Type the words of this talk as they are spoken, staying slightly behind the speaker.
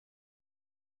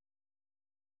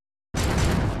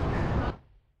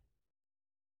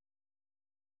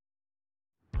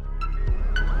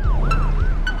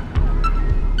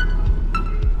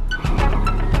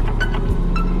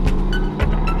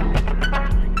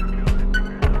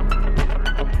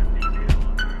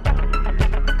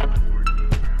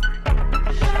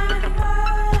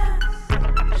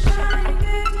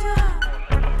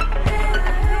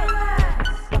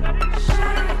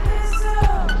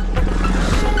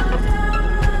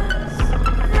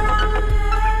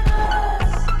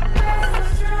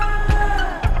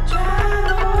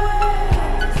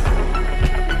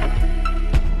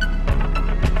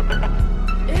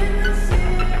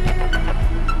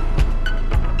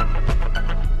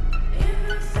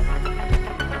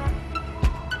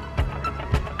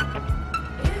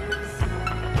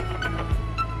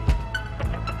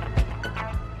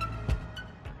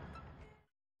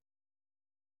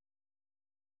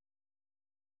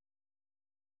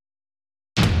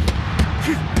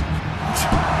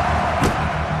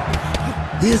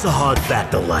Here's a hard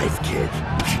fact of life, kid.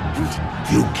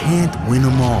 You can't win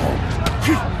them all.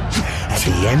 At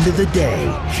the end of the day,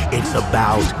 it's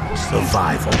about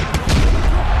survival.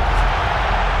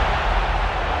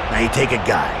 Now you take a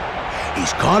guy.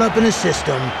 He's caught up in a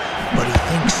system, but he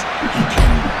thinks he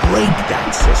can break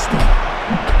that system.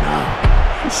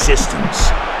 No,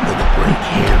 system's gonna break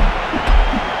him.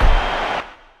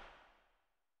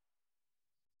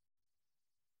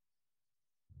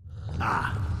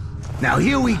 Now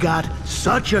here we got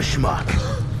such a schmuck.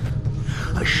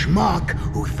 A schmuck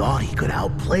who thought he could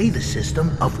outplay the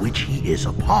system of which he is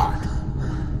a part.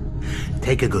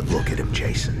 Take a good look at him,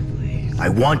 Jason. I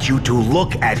want you to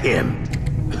look at him.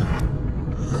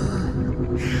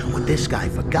 What this guy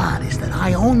forgot is that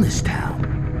I own this town,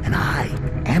 and I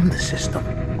am the system.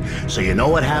 So you know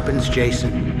what happens,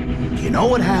 Jason? Do you know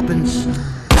what happens?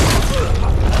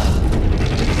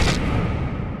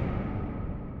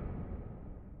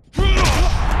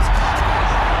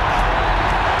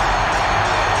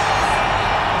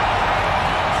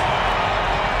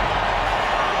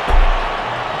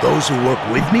 Those who work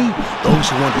with me, those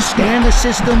who understand the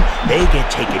system, they get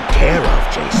taken care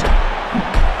of, Jason.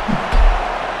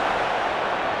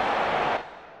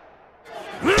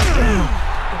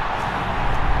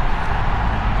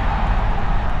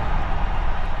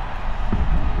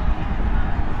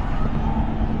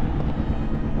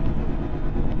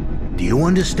 Do you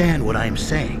understand what I'm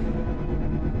saying?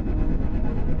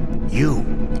 You,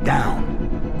 down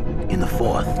in the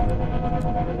 4th.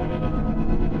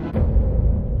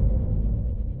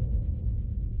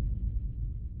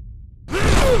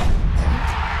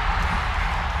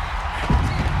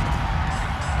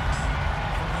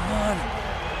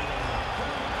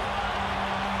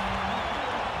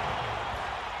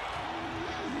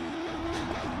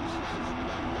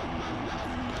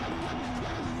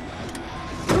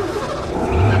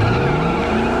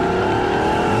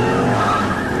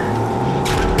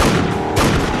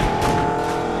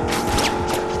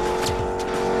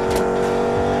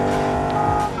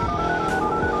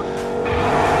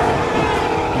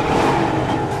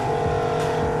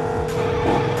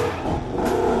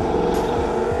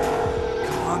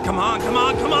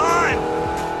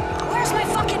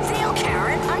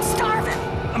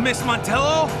 Miss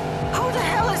Montello? Who the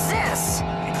hell is this?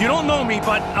 You don't know me,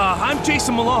 but I'm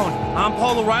Jason Malone. I'm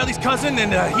Paul O'Reilly's cousin,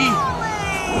 and he...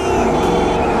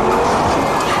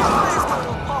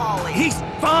 Paulie! He's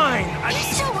fine.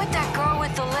 He's still with that girl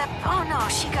with the lip? Oh no,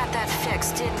 she got that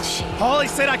fixed, didn't she? Paulie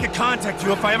said I could contact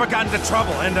you if I ever got into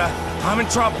trouble, and I'm in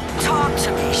trouble. Talk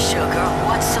to me, sugar.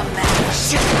 What's the matter?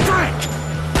 Shit, Frank!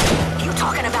 You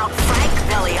talking about Frank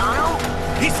Belliano?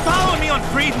 He's following me on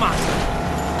Fremont.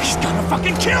 He's gonna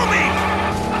fucking kill me!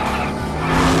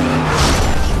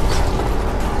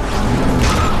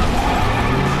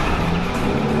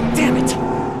 Damn it!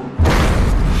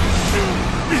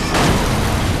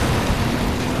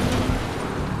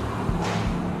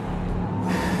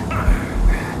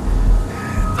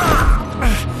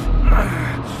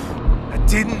 I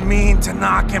didn't mean to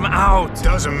knock him out.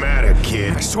 Doesn't matter,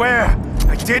 kid. I swear,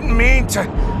 I didn't mean to...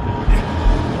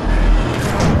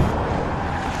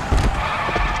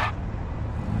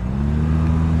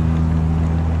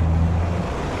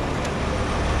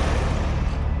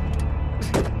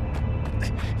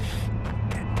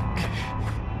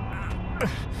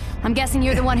 I'm guessing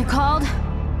you're the one who called?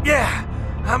 Yeah,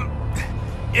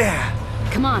 yeah.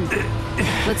 Come on,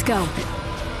 let's go.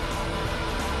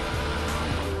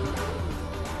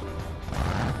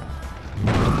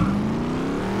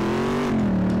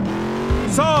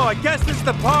 So, I guess this is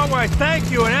the part where I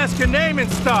thank you and ask your name and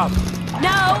stuff.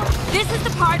 No, this is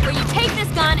the part where you take this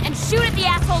gun and shoot at the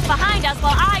assholes behind us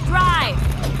while I drive.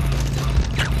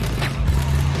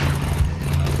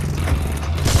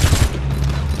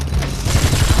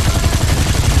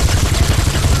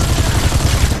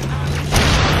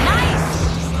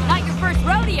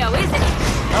 Rodeo, is it?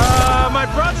 My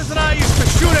brothers and I used to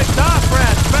shoot at dock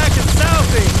rats back in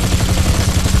Southie.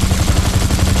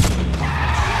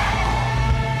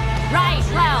 Right,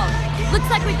 well, looks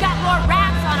like we've got more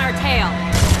rats on our tail.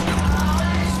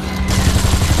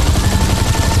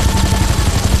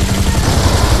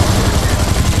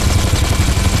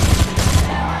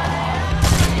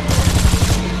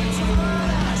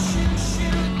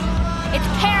 It's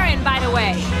Karen, by the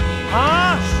way.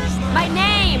 Huh? My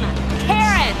name.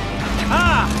 Karen!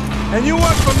 Ah! And you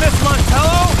work for Miss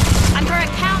Montello? I'm her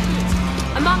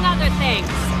accountant, among other things.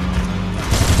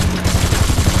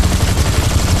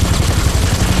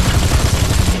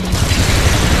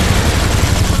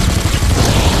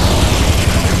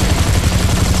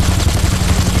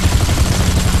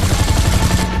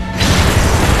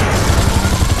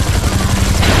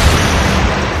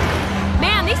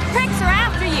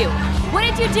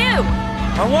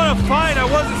 I want to fight. I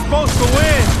wasn't supposed to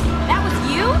win. That was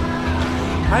you?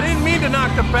 I didn't mean to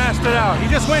knock the bastard out. He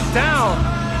just went down.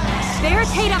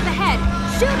 Barricade up ahead.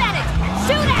 Shoot at it!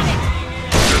 Shoot at it!